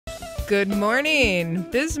Good morning,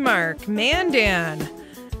 Bismarck-Mandan.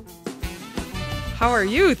 How are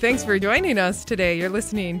you? Thanks for joining us today. You're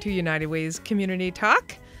listening to United Way's Community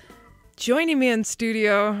Talk. Joining me in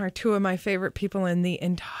studio are two of my favorite people in the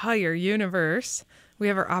entire universe. We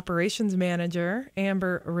have our operations manager,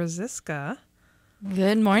 Amber Rosiska.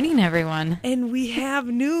 Good morning, everyone. And we have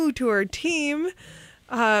new to our team.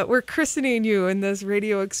 We're christening you in this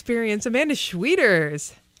radio experience, Amanda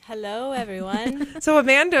Schwieters. Hello, everyone. So,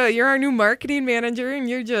 Amanda, you're our new marketing manager, and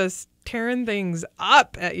you're just tearing things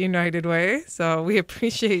up at United Way. So we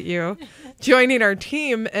appreciate you joining our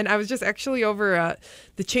team. And I was just actually over at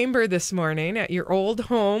the chamber this morning at your old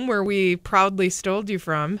home where we proudly stole you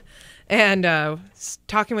from, and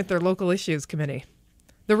talking with their local issues committee.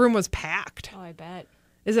 The room was packed. Oh, I bet.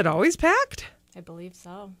 Is it always packed? I believe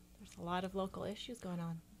so. There's a lot of local issues going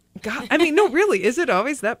on. God, I mean, no, really, is it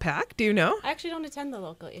always that packed? Do you know? I actually don't attend the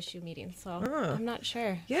local issue meetings, so I'm not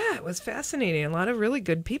sure. Yeah, it was fascinating. A lot of really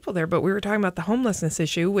good people there, but we were talking about the homelessness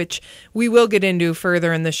issue, which we will get into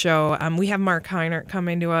further in the show. We have Mark Heinert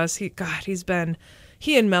coming to us. He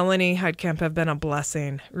and Melanie Heidkamp have been a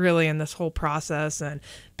blessing, really, in this whole process and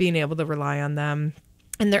being able to rely on them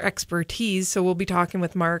and their expertise. So we'll be talking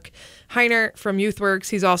with Mark Heinert from YouthWorks.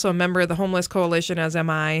 He's also a member of the Homeless Coalition, as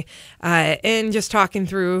am I, and just talking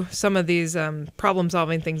through some of these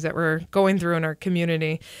problem-solving things that we're going through in our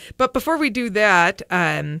community. But before we do that,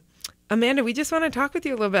 Amanda, we just want to talk with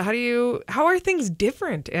you a little bit. How are things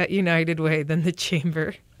different at United Way than the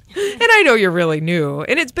Chamber? And I know you're really new,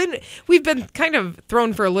 and we've been kind of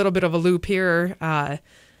thrown for a little bit of a loop here,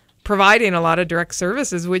 providing a lot of direct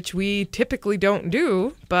services, which we typically don't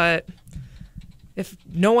do. But if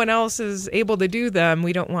no one else is able to do them,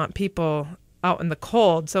 we don't want people out in the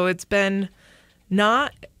cold. So it's been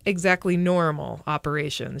not exactly normal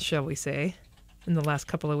operations, shall we say, in the last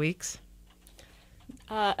couple of weeks.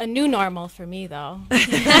 A new normal for me, though.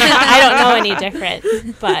 I don't know any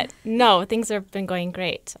different. But no, things have been going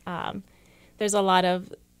great. There's a lot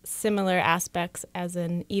of similar aspects as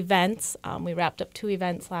in events. We wrapped up 2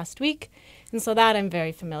 events last week, and so that I'm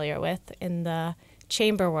very familiar with in the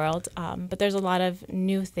chamber world. But there's a lot of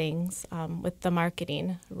new things with the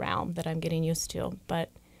marketing realm that I'm getting used to. But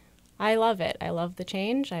I love it. I love the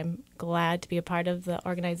change. I'm glad to be a part of the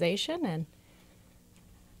organization, and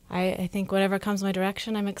I think whatever comes my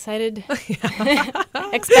direction, I'm excited.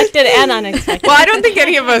 Expected and unexpected. Well, I don't think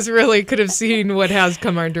any of us really could have seen what has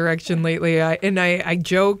come our direction lately. I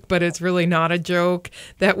joke, but it's really not a joke,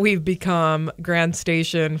 that we've become Grand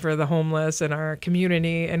Station for the homeless in our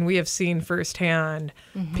community. And we have seen firsthand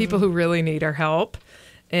people who really need our help.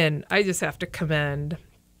 And I just have to commend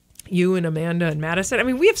you and Amanda and Madison. I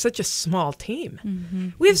mean, we have such a small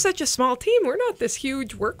team. We have such a small team. We're not this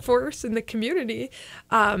huge workforce in the community.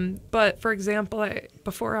 But for example,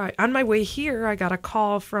 on my way here, I got a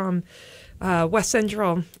call from West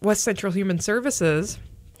Central Human Services.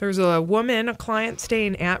 There's a woman, a client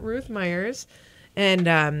staying at Ruth Myers,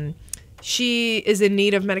 and she is in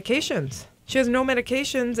need of medications. She has no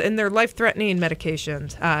medications, and they're life-threatening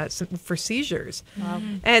medications for seizures. Wow.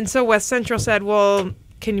 And so West Central said, well,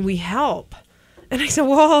 can we help? And I said,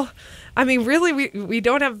 well, I mean, really, we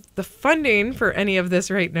don't have the funding for any of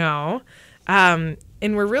this right now. And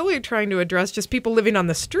we're really trying to address just people living on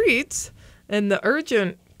the streets and the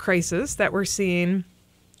urgent crisis that we're seeing.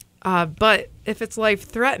 But if it's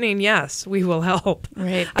life-threatening, yes, we will help.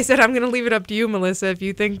 Right. I said, I'm going to leave it up to you, Melissa. If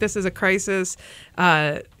you think this is a crisis,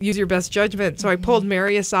 use your best judgment. So I pulled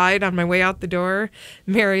Mary aside on my way out the door.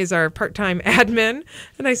 Mary is our part-time admin.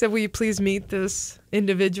 And I said, will you please meet this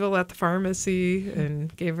individual at the pharmacy?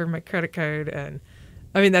 And gave her my credit card. And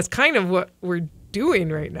I mean, that's kind of what we're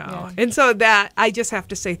doing right now. Yeah. And so that I just have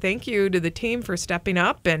to say thank you to the team for stepping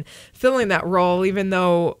up and filling that role, even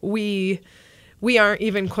though we aren't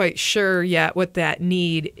even quite sure yet what that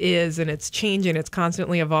need is, and it's changing. It's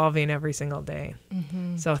constantly evolving every single day.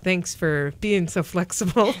 So thanks for being so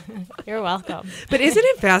flexible. You're welcome. But isn't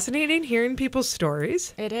it fascinating hearing people's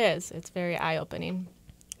stories? It is. It's very eye-opening.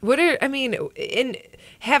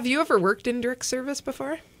 Have you ever worked in direct service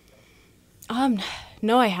before?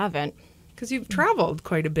 No, I haven't. Because you've traveled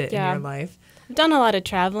quite a bit in your life. I've done a lot of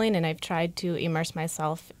traveling, and I've tried to immerse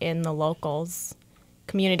myself in the locals'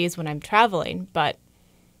 communities when I'm traveling, but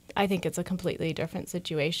I think it's a completely different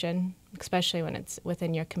situation, especially when it's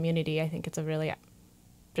within your community. I think it's a really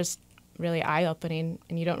eye-opening,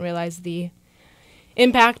 and you don't realize the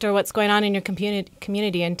impact or what's going on in your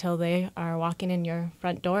community until they are walking in your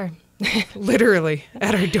front door. Literally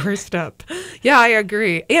at our doorstep. Yeah, I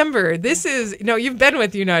agree. Amber, you've been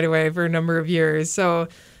with United Way for a number of years, so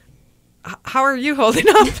how are you holding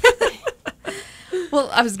up? Well,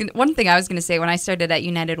 one thing I was gonna say when I started at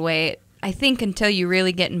United Way, I think until you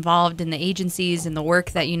really get involved in the agencies and the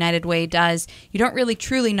work that United Way does, you don't really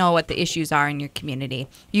truly know what the issues are in your community.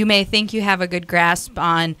 You may think you have a good grasp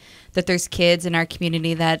on that there's kids in our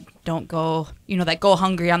community that don't go, that go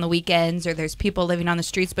hungry on the weekends, or there's people living on the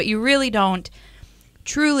streets, but you really don't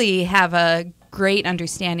truly have a great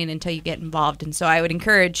understanding until you get involved. And so I would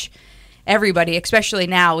encourage everybody, especially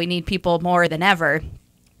now, we need people more than ever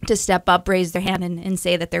to step up, raise their hand, and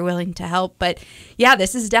say that they're willing to help. But yeah,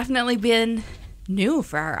 this has definitely been new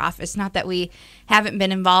for our office. Not that we haven't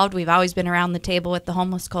been involved. We've always been around the table with the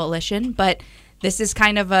Homeless Coalition, but this is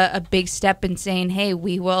kind of a big step in saying, hey,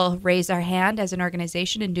 we will raise our hand as an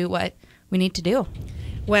organization and do what we need to do.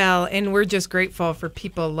 Well, and we're just grateful for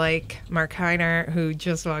people like Mark Heiner, who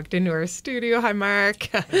just walked into our studio. Hi,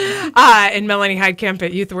 Mark. And Melanie Heidkamp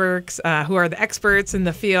at YouthWorks, who are the experts in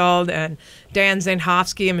the field, and Dan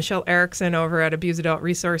Zanhovsky and Michelle Erickson over at Abuse Adult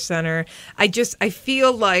Resource Center. I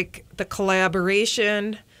feel like the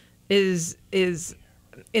collaboration is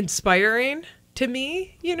inspiring to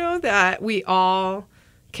me, that we all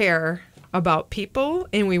care about people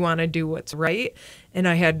and we want to do what's right. And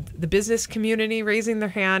I had the business community raising their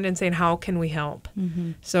hand and saying, how can we help?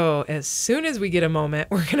 Mm-hmm. So as soon as we get a moment,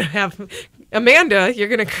 we're going to have Amanda, you're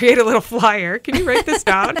going to create a little flyer. Can you write this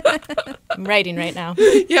down? I'm writing right now.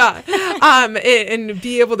 Yeah. And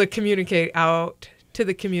be able to communicate out to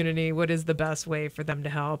the community what is the best way for them to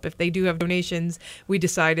help. If they do have donations, we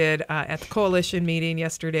decided at the coalition meeting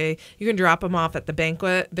yesterday, you can drop them off at the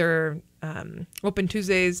banquet. They're open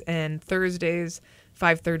Tuesdays and Thursdays,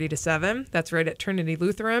 5:30 to 7. That's right at Trinity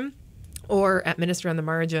Lutheran, or at Minister on the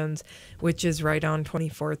Margins, which is right on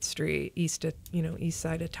 24th Street, east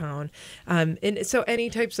side of town. And so any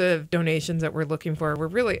types of donations that we're looking for, we're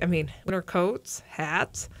really, winter coats,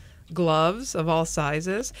 hats, gloves of all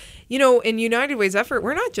sizes. In United Way's effort,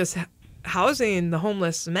 we're not just housing the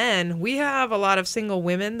homeless men. We have a lot of single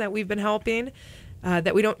women that we've been helping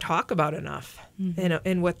that we don't talk about enough,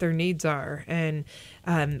 and what their needs are. And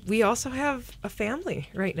we also have a family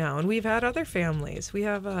right now, and we've had other families. We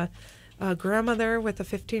have a grandmother with a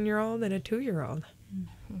 15-year-old and a 2-year-old.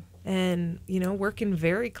 And, working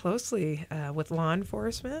very closely with law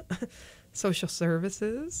enforcement, social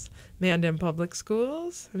services, Mandan Public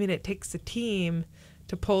Schools. It takes a team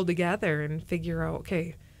to pull together and figure out,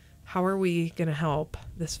 okay, how are we going to help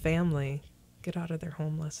this family get out of their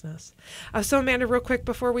homelessness? So Amanda, real quick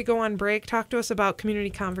before we go on break, talk to us about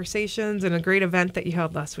community conversations and a great event that you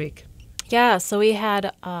held last week. Yeah, so we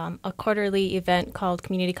had a quarterly event called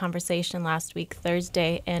Community Conversation last week,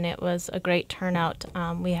 Thursday, and it was a great turnout.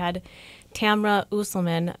 We had Tamra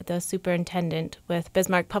Usselman, the superintendent with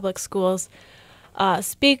Bismarck Public Schools,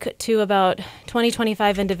 speak to about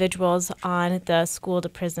 25 individuals on the school to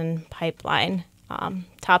prison pipeline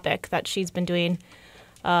topic that she's been doing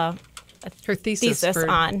her thesis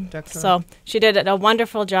on. So she did a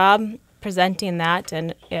wonderful job presenting that,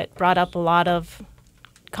 and it brought up a lot of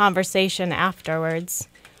conversation afterwards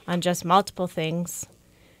on just multiple things,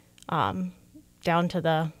 down to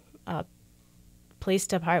the police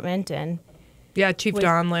department. And Chief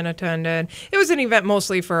Donlin attended. It was an event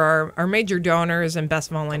mostly for our major donors and best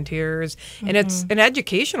volunteers, and it's an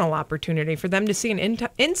educational opportunity for them to see an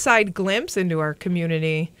inside glimpse into our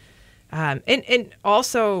community, and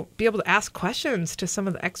also be able to ask questions to some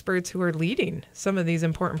of the experts who are leading some of these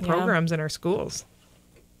important programs in our schools.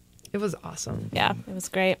 It was awesome. Yeah, it was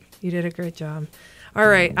great. You did a great job. All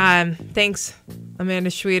right. Thanks, Amanda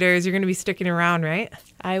Schwieters. You're going to be sticking around, right?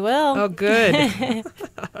 I will. Oh, good.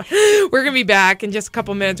 We're going to be back in just a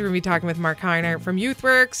couple minutes. We're going to be talking with Mark Heiner from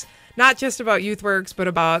YouthWorks, not just about YouthWorks, but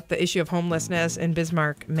about the issue of homelessness in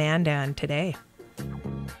Bismarck-Mandan today.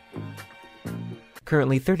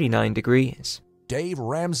 Currently 39 degrees. Dave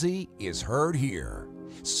Ramsey is heard here.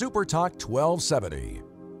 Super Talk 1270.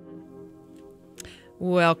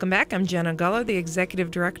 Welcome back. I'm Jena Gullo, the Executive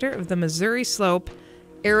Director of the Missouri Slope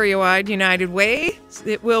Area-Wide United Way.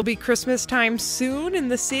 It will be Christmas time soon in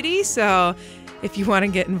the city, so if you want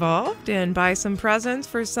to get involved and buy some presents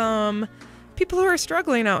for some people who are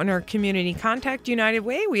struggling out in our community, contact United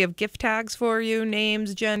Way. We have gift tags for you,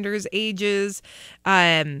 names, genders, ages,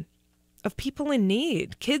 of people in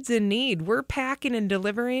need, kids in need. We're packing and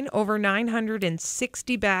delivering over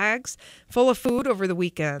 960 bags full of food over the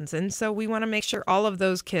weekends. And so we want to make sure all of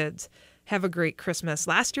those kids have a great Christmas.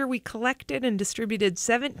 Last year, we collected and distributed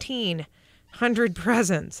 1,700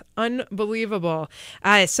 presents. Unbelievable.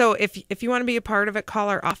 So if you want to be a part of it, call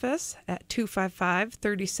our office at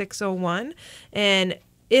 255-3601. And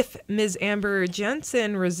if Ms. Amber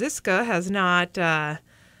Jensen Rosiska has not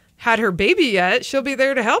had her baby yet, she'll be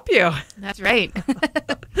there to help you. That's right.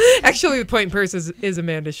 Actually, the point person is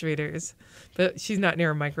Amanda Schweders, but she's not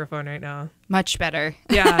near a microphone right now. Much better.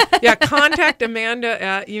 Yeah. Contact Amanda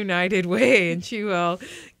at United Way, and she will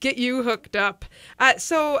get you hooked up.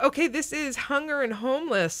 Okay, this is Hunger and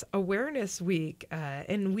Homeless Awareness Week,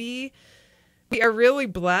 and we are really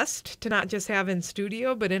blessed to not just have in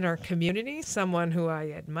studio, but in our community, someone who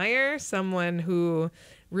I admire, someone who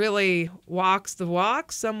really walks the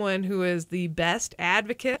walk, someone who is the best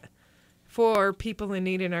advocate for people in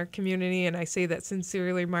need in our community. And I say that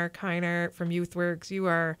sincerely, Mark Heinert from YouthWorks. You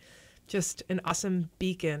are just an awesome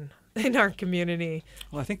beacon in our community.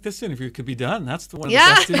 Well, I think this interview could be done. That's one of the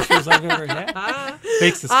best interviews I've ever had.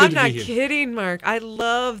 Thanks, it's good to be here. I'm not kidding, Mark. I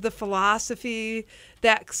love the philosophy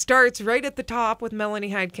that starts right at the top with Melanie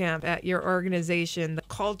Heidkamp at your organization, the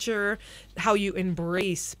culture, how you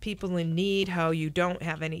embrace people in need, how you don't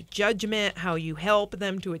have any judgment, how you help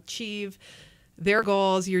them to achieve their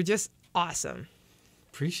goals. You're just awesome.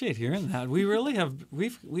 Appreciate hearing that. We really have.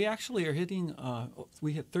 We actually are hitting.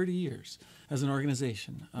 We hit 30 years as an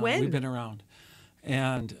organization. When? We've been around,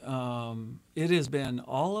 and it has been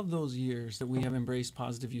all of those years that we have embraced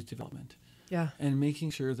positive youth development. Yeah. And making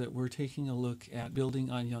sure that we're taking a look at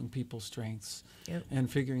building on young people's strengths, Yep.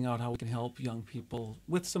 and figuring out how we can help young people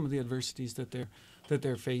with some of the adversities that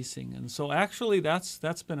they're facing. And so actually,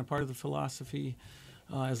 that's been a part of the philosophy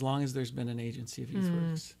as long as there's been an agency of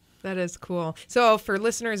YouthWorks. That is cool. So for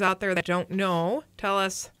listeners out there that don't know, tell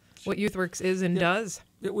us what YouthWorks is and does.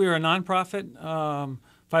 We are a nonprofit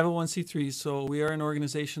 501c3, so we are an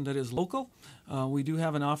organization that is local. We do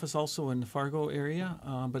have an office also in the Fargo area,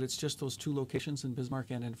 but it's just those two locations in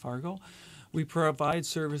Bismarck and in Fargo. We provide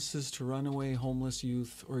services to runaway homeless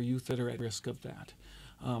youth or youth that are at risk of that.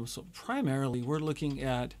 So primarily, we're looking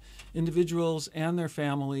at individuals and their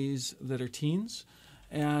families that are teens,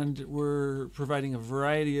 and we're providing a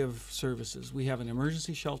variety of services. We have an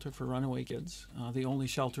emergency shelter for runaway kids, the only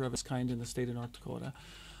shelter of its kind in the state of North Dakota.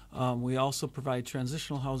 We also provide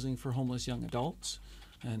transitional housing for homeless young adults,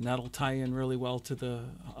 and that'll tie in really well to the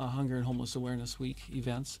Hunger and Homeless Awareness Week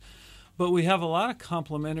events. But we have a lot of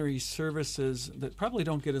complementary services that probably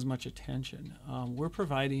don't get as much attention. We're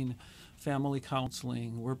providing family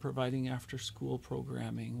counseling. We're providing after-school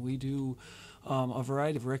programming. We do a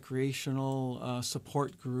variety of recreational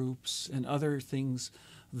support groups and other things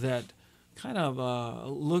that kind of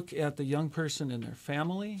look at the young person and their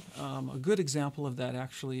family. A good example of that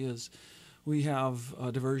actually is we have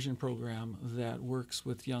a diversion program that works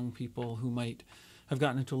with young people who might have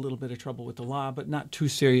gotten into a little bit of trouble with the law, but not too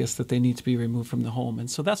serious that they need to be removed from the home. And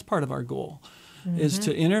so that's part of our goal, is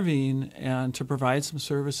to intervene and to provide some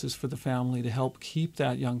services for the family to help keep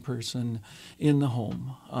that young person in the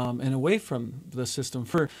home and away from the system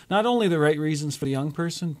for not only the right reasons for the young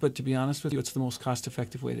person, but to be honest with you, it's the most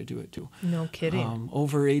cost-effective way to do it too. No kidding.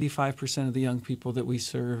 Over 85% of the young people that we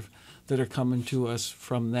serve that are coming to us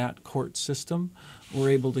from that court system, we're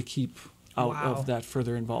able to keep out of that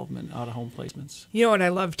further involvement, out of home placements. You know what I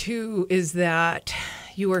love too is that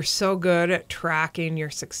you are so good at tracking your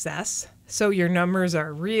success. So your numbers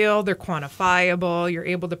are real, they're quantifiable, you're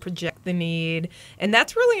able to project the need. And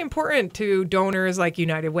that's really important to donors like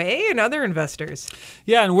United Way and other investors.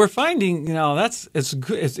 Yeah, and we're finding, it's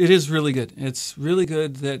good. It is really good. It's really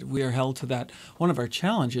good that we are held to that. One of our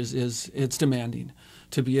challenges is it's demanding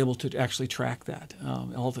to be able to actually track that,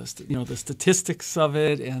 all this, the statistics of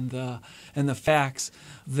it and the facts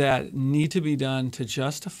that need to be done to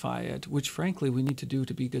justify it, which frankly we need to do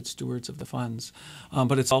to be good stewards of the funds.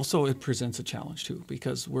 But it presents a challenge too,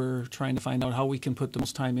 because we're trying to find out how we can put the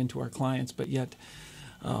most time into our clients, but yet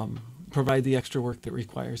provide the extra work that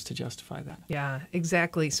requires to justify that. Yeah,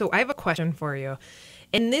 exactly. So I have a question for you.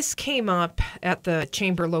 And this came up at the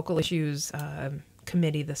Chamber Local Issues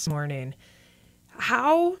Committee this morning.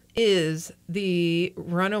 How is the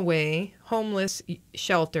runaway homeless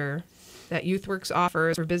shelter that YouthWorks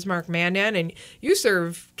offers for Bismarck-Mandan, and you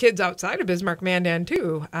serve kids outside of Bismarck-Mandan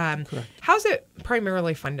too, Correct. How's it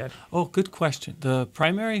primarily funded? Oh, good question. The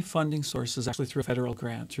primary funding source is actually through a federal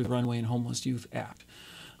grant through the Runaway and Homeless Youth Act.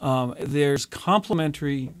 There's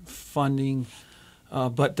complementary funding,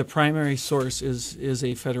 but the primary source is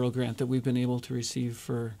a federal grant that we've been able to receive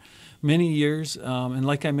for many years. And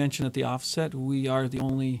like I mentioned at the offset, we are the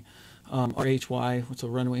only RHY, which is a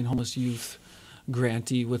Runaway and Homeless Youth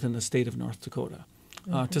grantee within the state of North Dakota.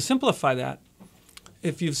 To simplify that,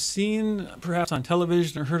 if you've seen perhaps on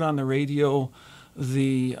television or heard on the radio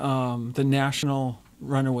the National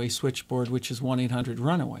Runaway Switchboard, which is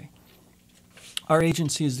 1-800-RUNAWAY. Our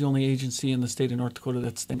agency is the only agency in the state of North Dakota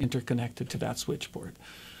that's then interconnected to that switchboard.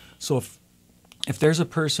 So if if there's a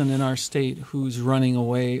person in our state who's running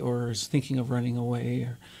away or is thinking of running away,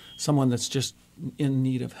 or someone that's just in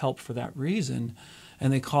need of help for that reason,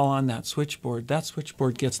 and they call on that switchboard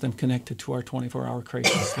gets them connected to our 24-hour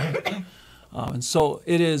crisis line. And so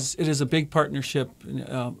it is a big partnership,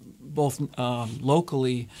 both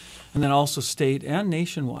locally and then also state and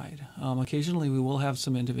nationwide. Occasionally we will have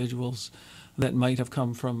some individuals that might have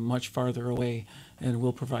come from much farther away, and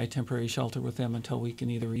we'll provide temporary shelter with them until we can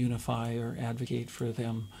either reunify or advocate for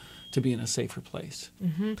them to be in a safer place.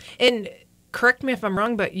 Mm-hmm. And correct me if I'm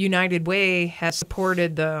wrong, but United Way has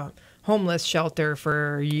supported the homeless shelter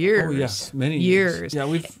for years. Oh, yes, many years. Yeah,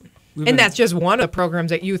 we've and that's just one of the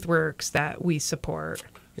programs at YouthWorks that we support.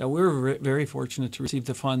 Yeah, we were very fortunate to receive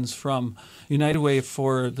the funds from United Way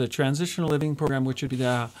for the transitional living program, which would be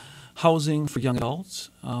the housing for young adults.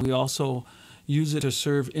 We also use it to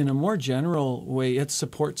serve in a more general way. It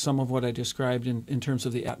supports some of what I described in terms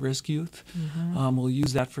of the at-risk youth. Mm-hmm. We'll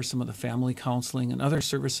use that for some of the family counseling and other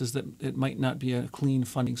services that it might not be a clean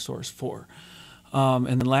funding source for. And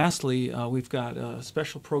then lastly, we've got a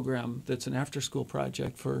special program that's an after-school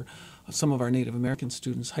project for some of our Native American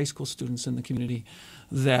students, high school students in the community,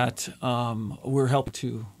 that we're helping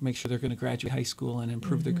to make sure they're going to graduate high school and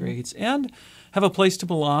improve their grades and have a place to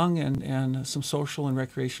belong and some social and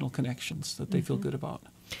recreational connections that they feel good about.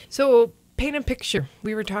 So paint a picture.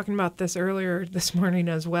 We were talking about this earlier this morning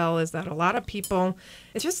as well, is that a lot of people,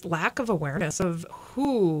 it's just lack of awareness of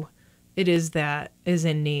who it is that is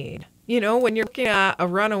in need. You know, when you're looking at a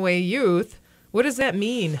runaway youth, what does that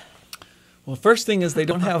mean? Well, first thing is they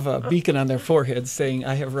don't have a beacon on their forehead saying,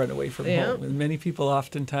 I have run away from home. And many people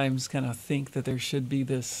oftentimes kind of think that there should be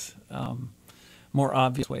this more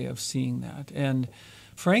obvious way of seeing that. And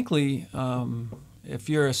frankly, if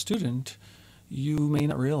you're a student, you may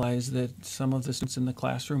not realize that some of the students in the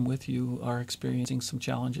classroom with you are experiencing some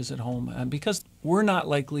challenges at home, because we're not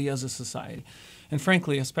likely as a society. And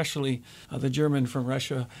frankly, especially the German from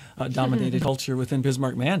Russia dominated culture within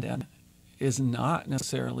Bismarck-Mandan is not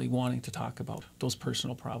necessarily wanting to talk about those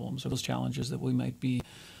personal problems or those challenges that we might be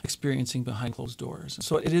experiencing behind closed doors.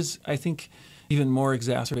 So it is, I think, even more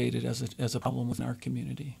exacerbated as a problem within our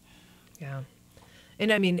community. Yeah.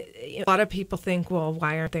 And I mean, a lot of people think, well,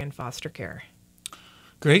 why aren't they in foster care?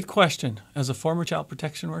 Great question. As a former child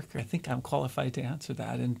protection worker, I think I'm qualified to answer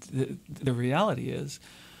that. And the reality is,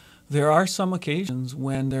 there are some occasions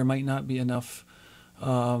when there might not be enough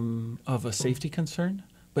of a safety concern,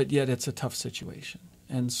 but yet it's a tough situation.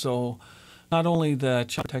 And so not only the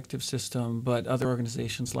child protective system, but other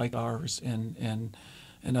organizations like ours and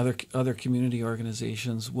other community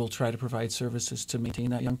organizations will try to provide services to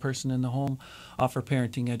maintain that young person in the home, offer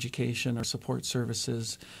parenting education or support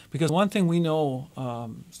services. Because one thing we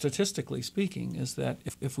know, statistically speaking, is that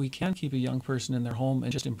if we can keep a young person in their home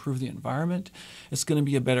and just improve the environment, it's going to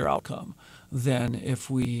be a better outcome than if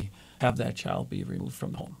we have that child be removed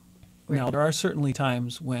from the home. Right. Now, there are certainly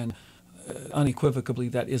times when unequivocally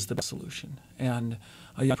that is the best solution, and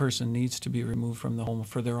a young person needs to be removed from the home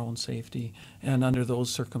for their own safety. And under those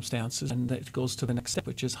circumstances, and it goes to the next step,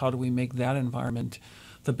 which is how do we make that environment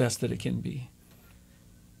the best that it can be.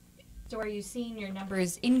 So are you seeing your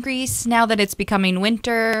numbers increase now that it's becoming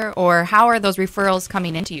winter, or how are those referrals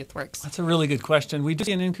coming into YouthWorks? That's a really good question. We do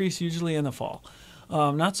see an increase usually in the fall,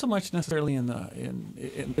 not so much necessarily in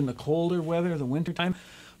the colder weather, the winter time,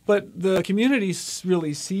 but the community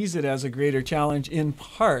really sees it as a greater challenge, in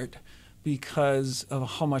part because of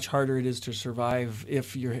how much harder it is to survive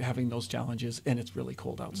if you're having those challenges and it's really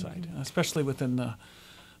cold outside, especially within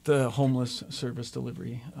the homeless service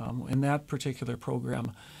delivery. In that particular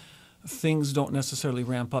program, things don't necessarily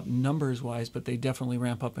ramp up numbers-wise, but they definitely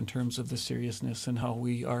ramp up in terms of the seriousness and how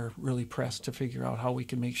we are really pressed to figure out how we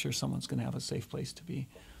can make sure someone's going to have a safe place to be.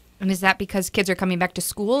 And is that because kids are coming back to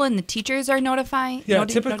school and the teachers are notifying? Yeah,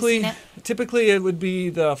 typically it would be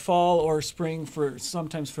the fall or spring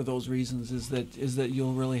sometimes for those reasons is that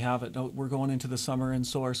you'll really have it. We're going into the summer, and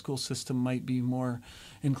so our school system might be more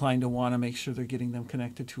inclined to want to make sure they're getting them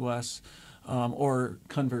connected to us, or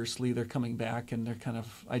conversely, they're coming back and they're kind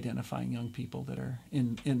of identifying young people that are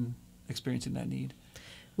in experiencing that need.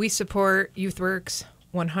 We support YouthWorks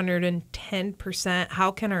 110%.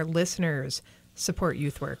 How can our listeners support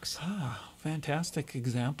YouthWorks? Fantastic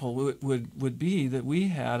example would be that we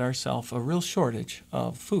had ourselves a real shortage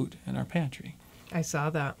of food in our pantry. I saw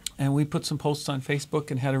that. And we put some posts on Facebook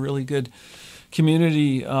and had a really good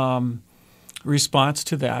community response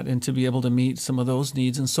to that and to be able to meet some of those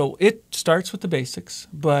needs. And so it starts with the basics,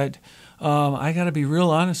 but I got to be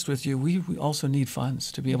real honest with you. We also need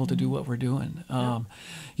funds to be able to do what we're doing.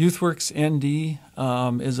 YouthWorks ND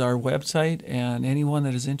is our website, and anyone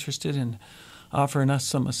that is interested in offering us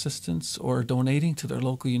some assistance or donating to their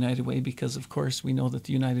local United Way, because of course we know that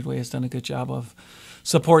the United Way has done a good job of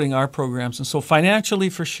supporting our programs. And so financially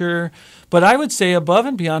for sure, but I would say above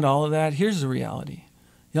and beyond all of that, here's the reality.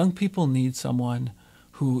 Young people need someone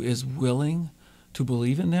who is willing to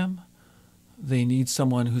believe in them. They need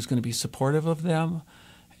someone who's going to be supportive of them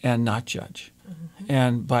and not judge. Mm-hmm.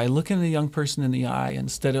 And by looking at a young person in the eye,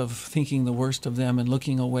 instead of thinking the worst of them and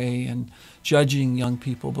looking away and judging young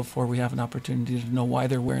people before we have an opportunity to know why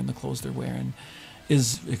they're wearing the clothes they're wearing,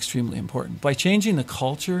 is extremely important. By changing the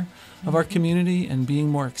culture of our community and being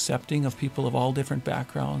more accepting of people of all different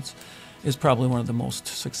backgrounds is probably one of the most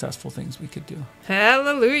successful things we could do.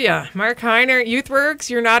 Hallelujah. Mark Heiner, YouthWorks,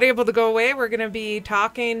 you're not able to go away. We're going to be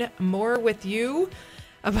talking more with you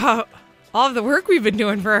about all of the work we've been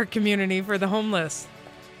doing for our community, for the homeless.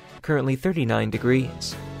 Currently 39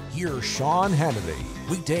 degrees. Here's Sean Hannity,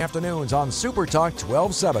 weekday afternoons on Super Talk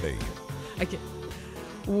 1270.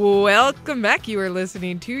 Welcome back. You are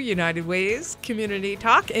listening to United Way's Community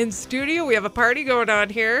Talk. In studio, we have a party going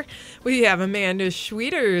on here. We have Amanda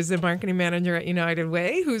Schwieters, the marketing manager at United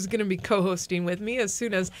Way, who's going to be co-hosting with me as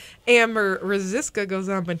soon as Amber Rosiska goes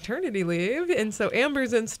on maternity leave. And so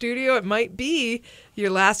Amber's in studio. It might be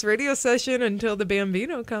your last radio session until the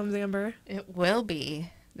Bambino comes, Amber. It will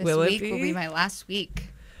be. This Will it week be? will be my last week.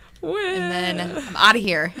 Well, And then I'm out of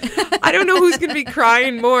here. I don't know who's going to be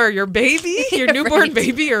crying more, your baby, your newborn Right.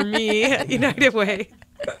 baby, or me at United Way.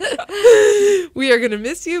 We are going to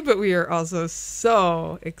miss you, but we are also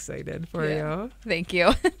so excited for you. Thank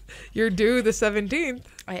you. You're due the 17th.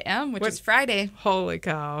 I am, which What- is Friday. Holy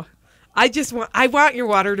cow. I want your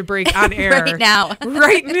water to break on air. Right now.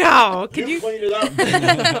 Right now. Can you clean it up?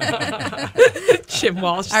 Jim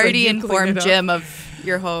Walsh said Already you clean informed it up. Jim of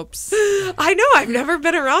your hopes. I know. I've never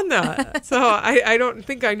been around that. So I don't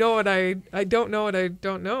think I know what I don't know what I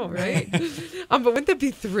don't know, right? But wouldn't that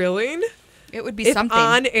be thrilling? It would be If something.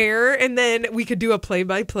 on air, and then we could do a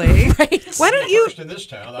play-by-play. Right. Why don't you? First in this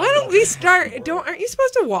town. Why don't we start? Aren't you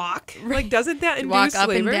supposed to walk? Like, doesn't that induce Walk up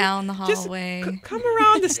and labor? down the Just hallway. come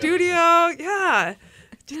around the studio. Yeah,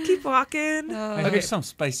 just keep walking. I know some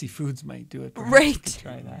spicy foods might do it. Perhaps Right. we could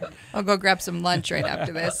try that. I'll go grab some lunch right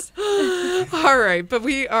after this. All right, but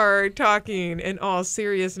we are talking in all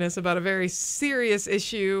seriousness about a very serious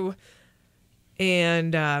issue,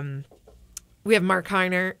 and we have Mark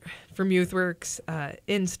Heiner from YouthWorks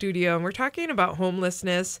in studio, and we're talking about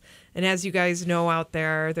homelessness. And as you guys know out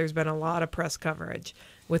there, there's been a lot of press coverage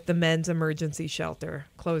with the men's emergency shelter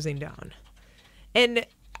closing down. And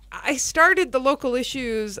I started the local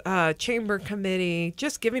issues chamber committee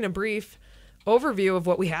just giving a brief overview of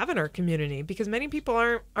what we have in our community, because many people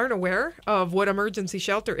aren't aware of what emergency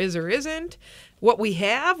shelter is or isn't, what we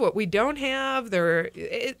have, what we don't have.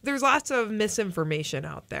 There's lots of misinformation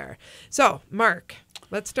out there. So, Mark,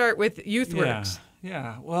 let's start with YouthWorks.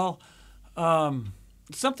 Yeah. Well,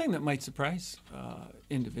 something that might surprise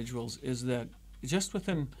individuals is that just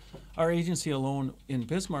within our agency alone, in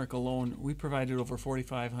Bismarck alone, we provided over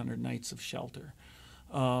 4,500 nights of shelter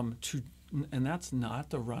and that's not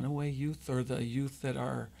the runaway youth or the youth that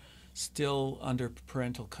are still under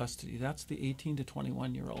parental custody. That's the 18 to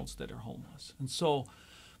 21-year-olds that are homeless. And so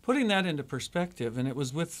putting that into perspective, and it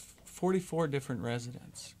was with 44 different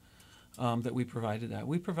residents that we provided that.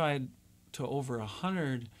 We provide to over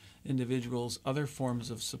 100 individuals other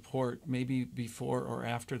forms of support, maybe before or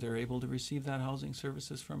after they're able to receive that housing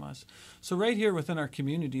services from us. So right here within our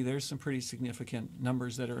community, there's some pretty significant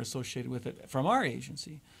numbers that are associated with it from our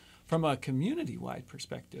agency. From a community-wide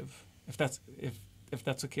perspective, if that's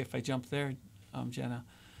okay if I jump there, Jena,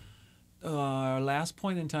 our last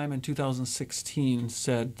point in time in 2016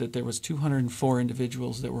 said that there was 204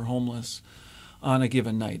 individuals that were homeless on a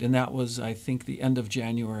given night, and that was, I think, the end of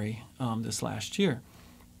January this last year.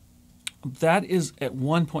 That is at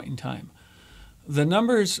one point in time. The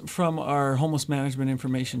numbers from our homeless management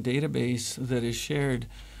information database that is shared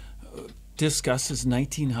discusses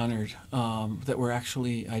 1,900 that were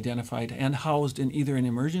actually identified and housed in either an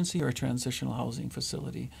emergency or a transitional housing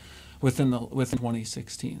facility within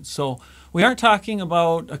 2016. So we aren't talking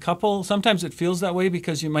about a couple. Sometimes it feels that way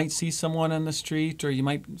because you might see someone on the street, or you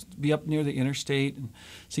might be up near the interstate and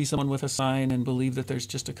see someone with a sign and believe that there's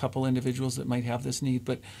just a couple individuals that might have this need.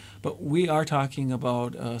 But we are talking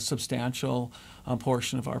about a substantial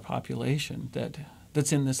portion of our population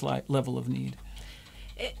that's in this level of need.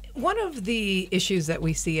 One of the issues that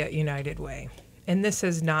we see at United Way, and this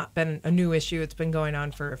has not been a new issue, it's been going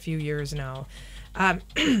on for a few years now.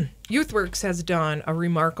 YouthWorks has done a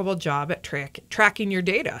remarkable job at tracking your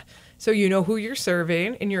data. So you know who you're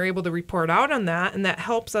serving, and you're able to report out on that, and that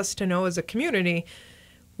helps us to know as a community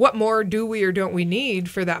what more do we or don't we need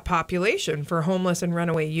for that population, for homeless and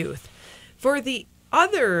runaway youth? For the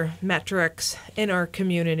other metrics in our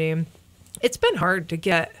community, it's been hard to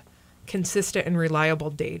get consistent and reliable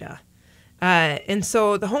data. And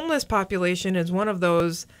so the homeless population is one of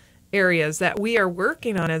those areas that we are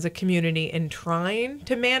working on as a community and trying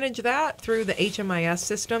to manage that through the HMIS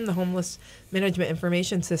system, the Homeless Management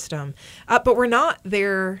Information System. But we're not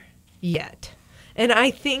there yet. And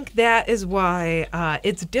I think that is why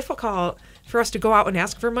it's difficult for us to go out and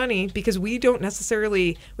ask for money, because we haven't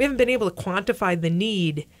been able to quantify the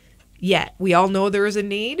need yet. We all know there is a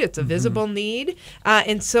need. It's a visible need.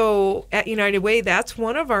 And so at United Way, that's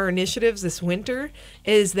one of our initiatives this winter,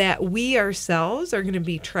 is that we ourselves are going to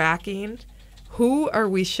be tracking who are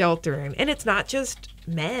we sheltering. And it's not just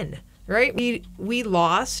men, right? We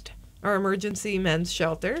lost our emergency men's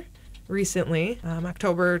shelter recently.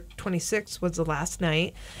 October 26th was the last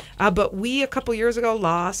night. But we, a couple years ago,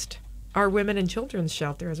 lost our women and children's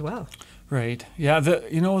shelter as well. Right. Yeah. The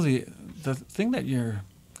thing that you're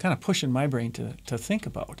kind of pushing my brain to think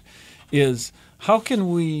about is how can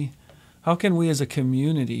we as a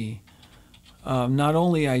community not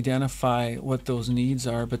only identify what those needs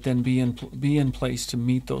are, but then be in place to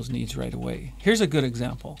meet those needs right away. Here's a good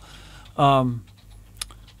example.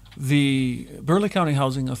 The Burleigh County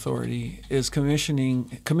Housing Authority is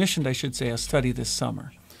commissioned, I should say, a study this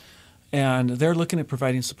summer. And they're looking at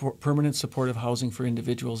providing permanent supportive housing for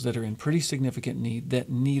individuals that are in pretty significant need, that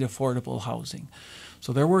need affordable housing.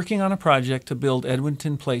 So they're working on a project to build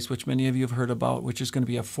Edwinton Place, which many of you have heard about, which is going to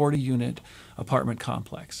be a 40-unit apartment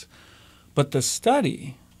complex. But the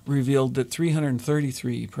study revealed that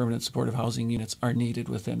 333 permanent supportive housing units are needed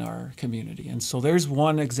within our community. And so there's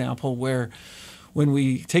one example where when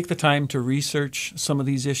we take the time to research some of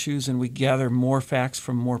these issues and we gather more facts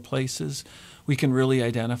from more places, we can really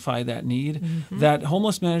identify that need. That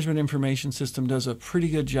Homeless Management Information System does a pretty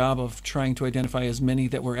good job of trying to identify as many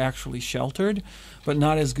that were actually sheltered, but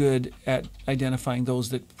not as good at identifying those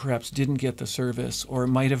that perhaps didn't get the service or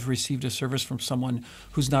might have received a service from someone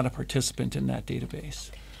who's not a participant in that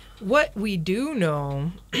database. What we do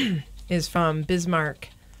know is from Bismarck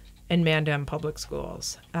and Mandan Public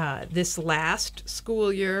Schools. This last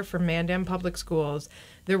school year for Mandan Public Schools,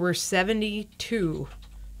 there were 72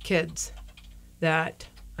 kids that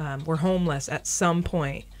were homeless at some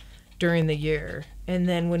point during the year. And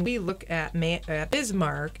then when we look at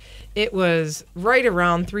Bismarck, it was right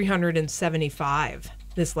around 375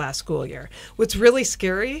 this last school year. What's really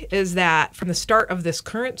scary is that from the start of this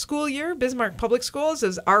current school year, Bismarck Public Schools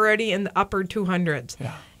is already in the upper 200s.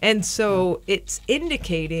 Yeah. And so it's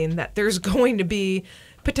indicating that there's going to be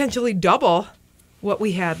potentially double what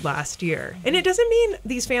we had last year. And it doesn't mean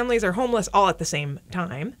these families are homeless all at the same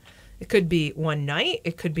time. It could be one night.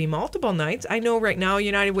 It could be multiple nights. I know right now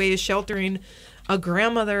United Way is sheltering a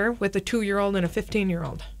grandmother with a 2-year-old and a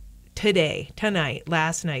 15-year-old. Tonight,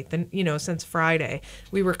 last night, since Friday.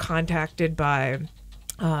 We were contacted by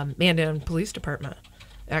Mandan Police Department,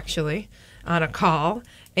 actually, on a call,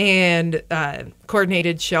 and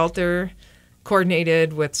coordinated shelter,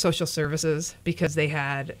 coordinated with social services because they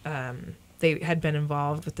had been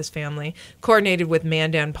involved with this family, coordinated with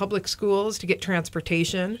Mandan Public Schools to get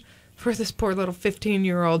transportation for this poor little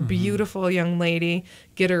 15-year-old, beautiful young lady,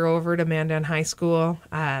 get her over to Mandan High School.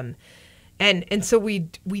 And so we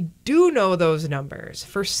do know those numbers.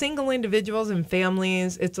 For single individuals and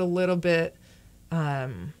families, it's a little bit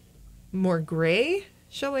more gray,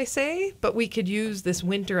 shall I say? But we could use this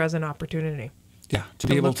winter as an opportunity. Yeah, to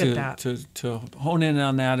be able to hone in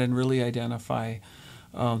on that and really identify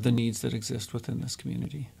the needs that exist within this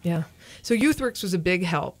community. Yeah. So YouthWorks was a big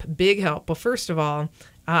help. Well, first of all,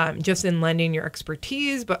 just in lending your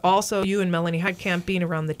expertise, but also you and Melanie Heidkamp being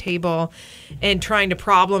around the table and trying to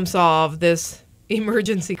problem solve this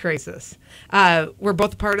emergency crisis. We're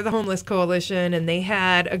both part of the Homeless Coalition, and they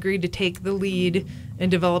had agreed to take the lead in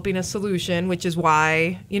developing a solution, which is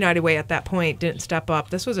why United Way at that point didn't step up.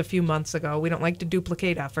 This was a few months ago. We don't like to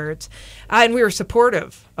duplicate efforts. And we were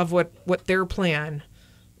supportive of what their plan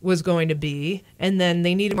was going to be, and then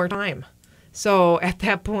they needed more time. So at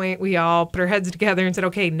that point, we all put our heads together and said,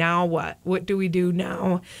 okay, now what? What do we do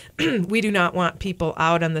now? We do not want people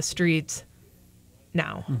out on the streets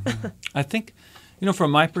now. I think,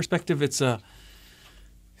 from my perspective, it's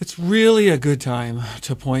really a good time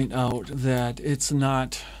to point out that it's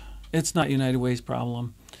not United Way's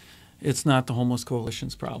problem. It's not the Homeless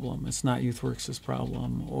Coalition's problem. It's not YouthWorks'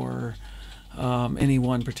 problem or any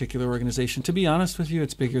one particular organization. To be honest with you,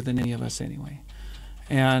 it's bigger than any of us anyway.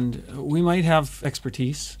 And we might have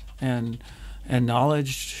expertise and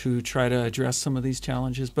knowledge to try to address some of these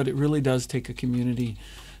challenges, but it really does take a community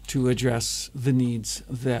to address the needs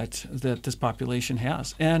that this population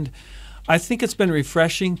has. And I think it's been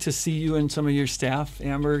refreshing to see you and some of your staff,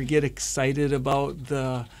 Amber, get excited about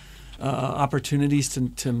the opportunities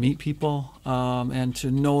to meet people and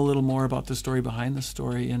to know a little more about the story behind the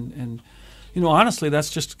story. And honestly, that's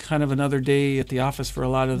just kind of another day at the office for a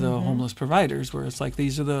lot of the homeless providers, where it's like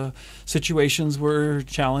these are the situations we're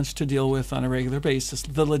challenged to deal with on a regular basis.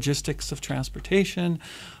 The logistics of transportation,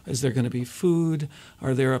 is there going to be food?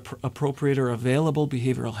 Are there appropriate or available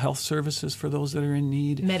behavioral health services for those that are in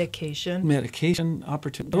need? Medication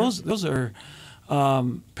opportunities. Those are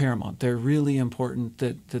paramount. They're really important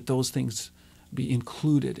that those things be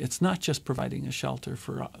included. It's not just providing a shelter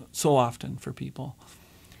for so often for people.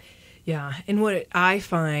 Yeah, and what I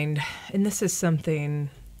find, and this is something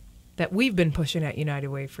that we've been pushing at United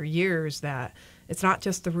Way for years, that it's not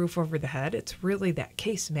just the roof over the head, it's really that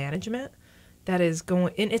case management that is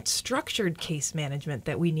going, and it's structured case management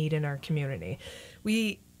that we need in our community.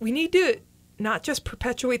 We need to not just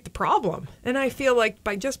perpetuate the problem, and I feel like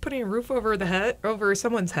by just putting a roof over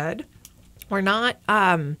someone's head, we're not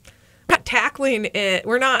tackling it.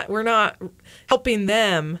 We're not helping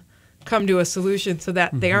them come to a solution so that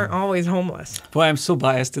they aren't always homeless. Boy, I'm so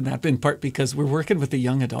biased in that, in part because we're working with the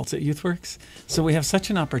young adults at YouthWorks. So we have such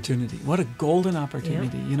an opportunity. What a golden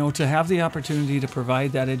opportunity, to have the opportunity to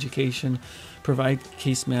provide that education, provide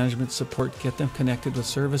case management support, get them connected with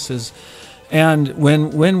services. And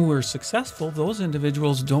when we're successful, those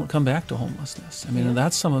individuals don't come back to homelessness. I mean, and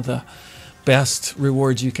that's some of the best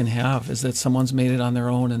rewards you can have, is that someone's made it on their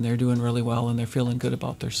own and they're doing really well and they're feeling good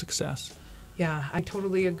about their success. Yeah, I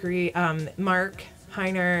totally agree. Mark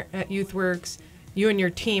Heiner at YouthWorks, you and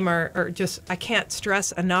your team are just, I can't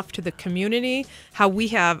stress enough to the community how we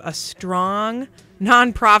have a strong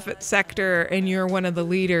nonprofit sector, and you're one of the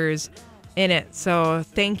leaders in it. So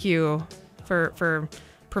thank you for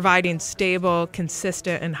providing stable,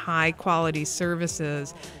 consistent, and high-quality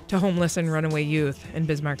services to homeless and runaway youth in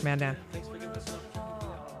Bismarck-Mandan.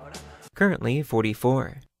 Currently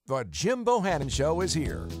 44. The Jim Bohannon Show is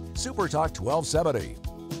here. Super Talk 1270.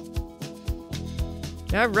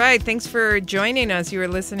 All right. Thanks for joining us. You are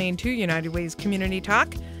listening to United Way's Community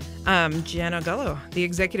Talk. I'm Jena Gullo, the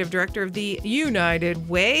Executive Director of the United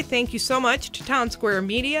Way. Thank you so much to Town Square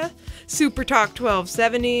Media, Super Talk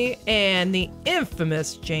 1270, and the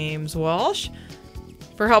infamous James Walsh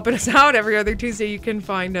for helping us out every other Tuesday. You can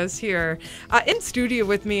find us here. In studio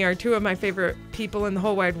with me are two of my favorite people in the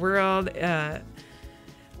whole wide world.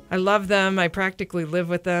 I love them. I practically live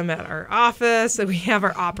with them at our office. So we have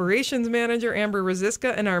our operations manager, Amber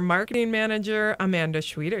Rosiska, and our marketing manager, Amanda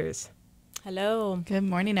Schwieters. Hello. Good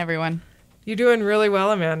morning, everyone. You're doing really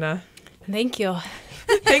well, Amanda. Thank you.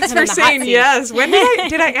 Thanks for saying yes. When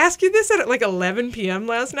did I ask you this at like 11 p.m.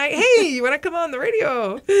 last night? Hey, you want to come on the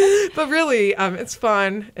radio? But really, it's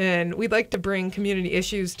fun, and we'd like to bring community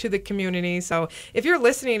issues to the community. So if you're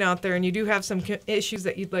listening out there and you do have some issues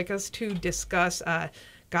that you'd like us to discuss,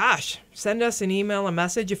 send us an email, a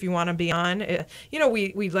message if you want to be on.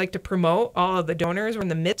 We'd like to promote all of the donors. We're in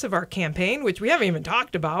the midst of our campaign, which we haven't even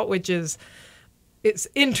talked about, it's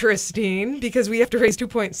interesting because we have to raise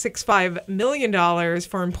 $2.65 million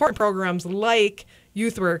for important programs like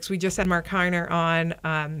YouthWorks. We just had Mark Heiner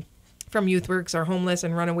on from YouthWorks, our homeless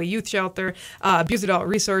and runaway youth shelter. Abused Adult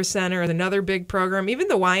Resource Center is another big program. Even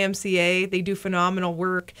the YMCA, they do phenomenal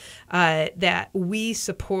work that we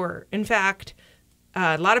support. In fact,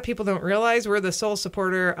 a lot of people don't realize we're the sole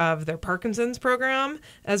supporter of their Parkinson's program,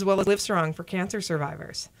 as well as Livestrong for cancer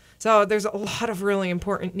survivors. So there's a lot of really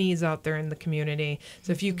important needs out there in the community.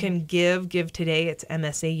 So if you can give today. It's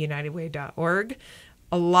msaunitedway.org.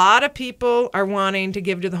 A lot of people are wanting to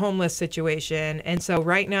give to the homeless situation. And so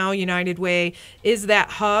right now, United Way is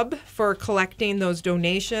that hub for collecting those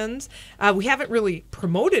donations. We haven't really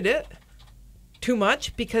promoted it too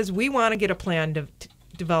much because we want to get a plan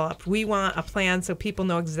developed. We want a plan so people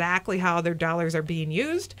know exactly how their dollars are being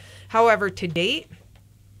used. However, to date,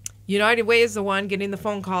 United Way is the one getting the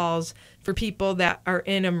phone calls for people that are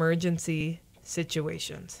in emergency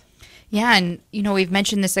situations. Yeah, and we've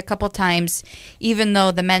mentioned this a couple times. Even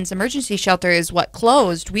though the men's emergency shelter is what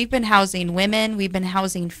closed, we've been housing women, we've been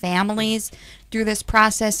housing families through this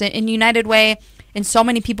process. And United Way and so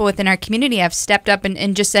many people within our community have stepped up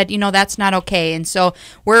and just said, that's not okay. And so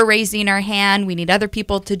we're raising our hand. We need other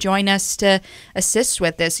people to join us to assist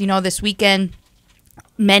with this. This weekend,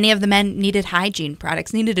 many of the men needed hygiene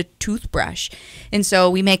products, needed a toothbrush. And so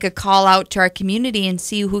we make a call out to our community and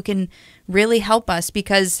see who can really help us,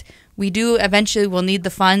 because we do eventually will need the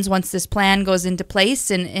funds once this plan goes into place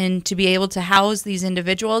and to be able to house these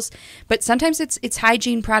individuals. But sometimes it's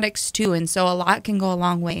hygiene products too, and so a lot can go a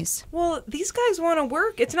long ways. Well, these guys want to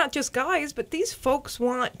work. It's not just guys, but these folks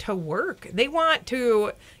want to work. They want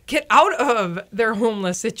to get out of their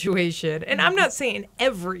homeless situation. And I'm not saying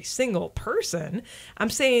every single person. I'm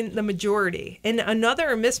saying the majority. And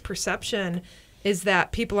another misperception is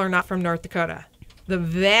that people are not from North Dakota. The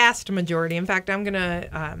vast majority. In fact, I'm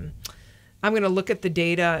gonna look at the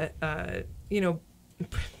data.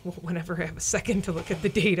 Whenever I have a second to look at the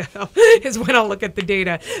data is when I'll look at the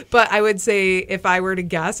data. But I would say, if I were to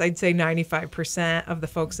guess, I'd say 95% of the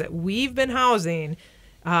folks that we've been housing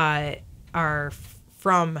are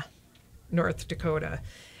from North Dakota.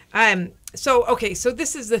 So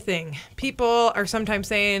this is the thing. People are sometimes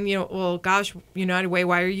saying, well, gosh, United Way,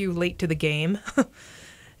 why are you late to the game?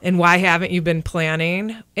 And why haven't you been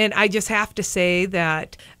planning? And I just have to say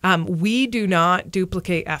that we do not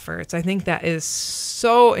duplicate efforts. I think that is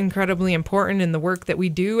so incredibly important in the work that we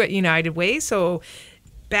do at United Way. So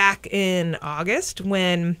back in August,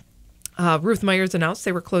 when Ruth Myers announced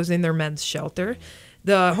they were closing their men's shelter,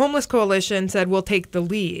 the Homeless Coalition said, we'll take the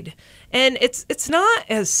lead. And it's not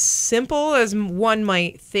as simple as one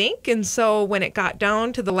might think. And so when it got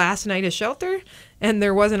down to the last night of shelter and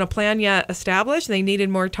there wasn't a plan yet established, they needed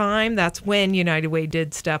more time, that's when United Way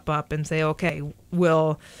did step up and say, okay,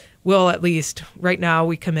 we'll at least, right now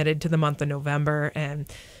we committed to the month of November. And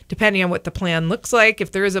depending on what the plan looks like,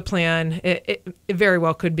 if there is a plan, it very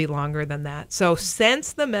well could be longer than that. So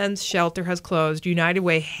since the men's shelter has closed, United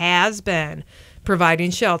Way has been providing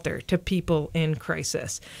shelter to people in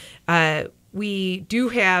crisis. We do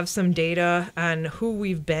have some data on who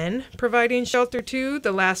we've been providing shelter to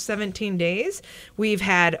the last 17 days. We've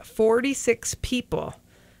had 46 people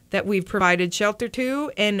that we've provided shelter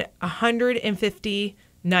to and 150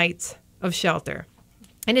 nights of shelter.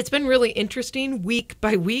 And it's been really interesting week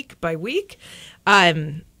by week by week.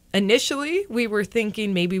 Initially, we were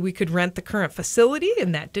thinking maybe we could rent the current facility,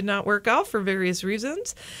 and that did not work out for various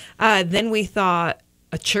reasons. Then we thought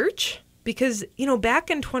a church, because,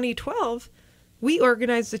 back in 2012, we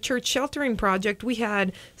organized the church sheltering project. We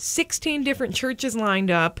had 16 different churches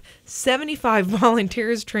lined up, 75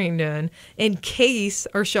 volunteers trained in case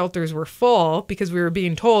our shelters were full, because we were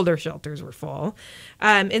being told our shelters were full.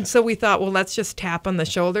 And so we thought, well, let's just tap on the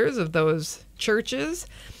shoulders of those churches.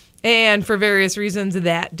 And for various reasons,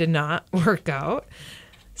 that did not work out.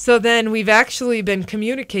 So then we've actually been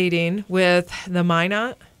communicating with the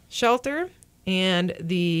Minot shelter and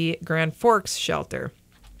the Grand Forks shelter,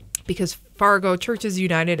 because Fargo Churches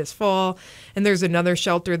United is full, and there's another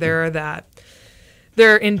shelter there that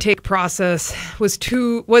their intake process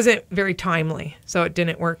wasn't very timely, so it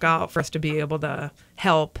didn't work out for us to be able to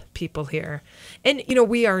help people here. And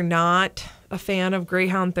we are not a fan of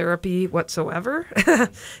Greyhound therapy whatsoever.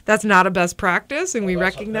 That's not a best practice, and we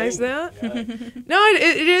recognize that. No,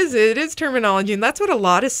 it is terminology, and that's what a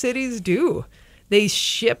lot of cities do. They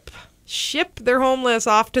ship their homeless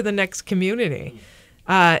off to the next community.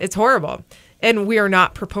 It's horrible, and we are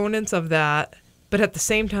not proponents of that. But at the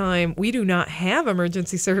same time, we do not have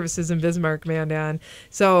emergency services in Bismarck-Mandan,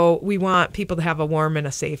 so we want people to have a warm and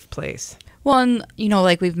a safe place. Well, and,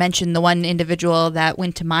 like we've mentioned, the one individual that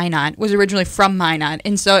went to Minot was originally from Minot.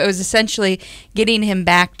 And so it was essentially getting him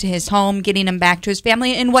back to his home, getting him back to his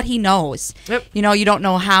family and what he knows. Yep. You don't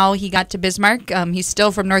know how he got to Bismarck. He's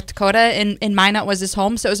still from North Dakota, and Minot was his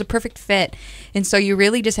home, so it was a perfect fit. And so you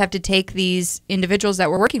really just have to take these individuals that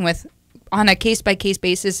we're working with on a case-by-case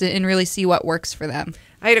basis and really see what works for them.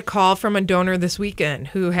 I had a call from a donor this weekend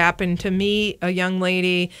who happened to meet a young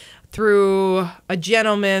lady through a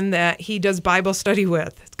gentleman that he does Bible study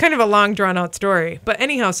with. It's kind of a long, drawn-out story. But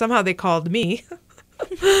anyhow, somehow they called me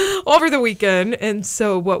over the weekend. And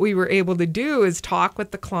so what we were able to do is talk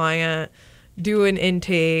with the client, do an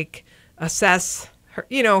intake, assess her,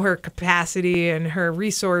 her capacity and her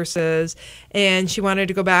resources. And she wanted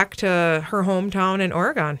to go back to her hometown in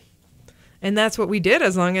Oregon. And that's what we did,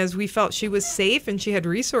 as long as we felt she was safe and she had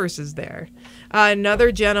resources there.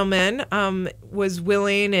 Another gentleman was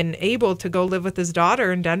willing and able to go live with his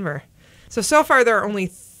daughter in Denver. So far, there are only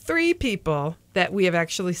 3 people that we have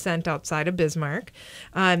actually sent outside of Bismarck.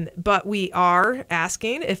 But we are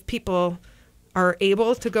asking if people are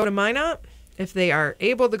able to go to Minot, if they are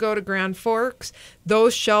able to go to Grand Forks.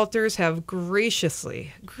 Those shelters have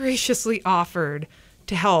graciously offered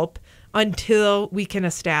to help until we can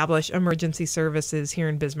establish emergency services here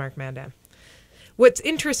in Bismarck-Mandan. What's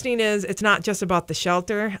interesting is it's not just about the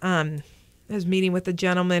shelter. I was meeting with a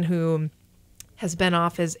gentleman who has been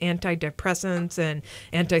off his antidepressants and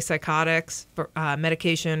antipsychotics for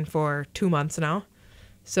medication for 2 months now.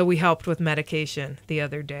 So we helped with medication the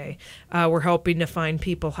other day. We're helping to find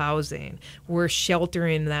people housing. We're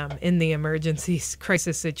sheltering them in the emergency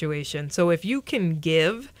crisis situation. So if you can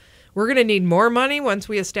give, we're going to need more money once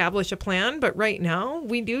we establish a plan, but right now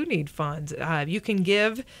we do need funds. You can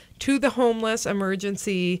give to the homeless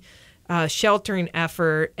emergency sheltering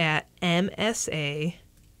effort at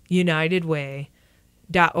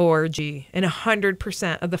msaunitedway.org, and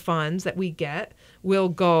 100% of the funds that we get will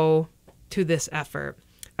go to this effort.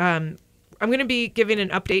 I'm going to be giving an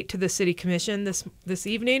update to the City Commission this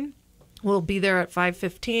evening. We'll be there at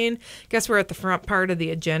 5:15. Guess we're at the front part of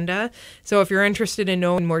the agenda. So if you're interested in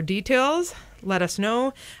knowing more details, let us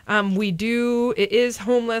know. It is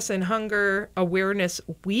Homeless and Hunger Awareness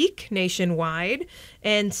Week nationwide.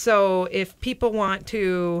 And so if people want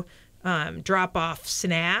to drop off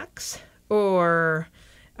snacks or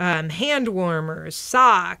hand warmers,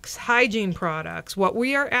 socks, hygiene products, what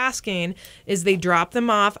we are asking is they drop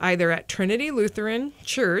them off either at Trinity Lutheran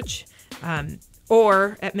Church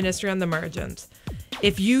or at Ministry on the Margins.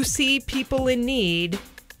 If you see people in need,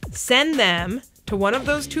 send them to one of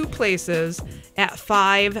those two places at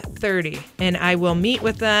 5:30, and I will meet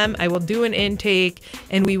with them. I will do an intake,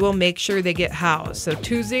 and we will make sure they get housed. So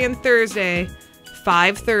Tuesday and Thursday,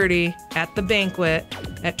 5:30 at the banquet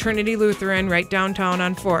at Trinity Lutheran right downtown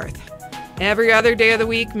on 4th. Every other day of the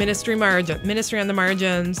week, Ministry on the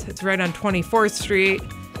Margins. It's right on 24th Street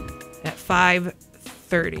at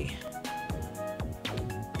 5:30.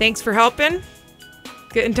 Thanks for helping.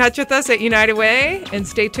 Get in touch with us at United Way and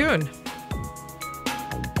stay tuned.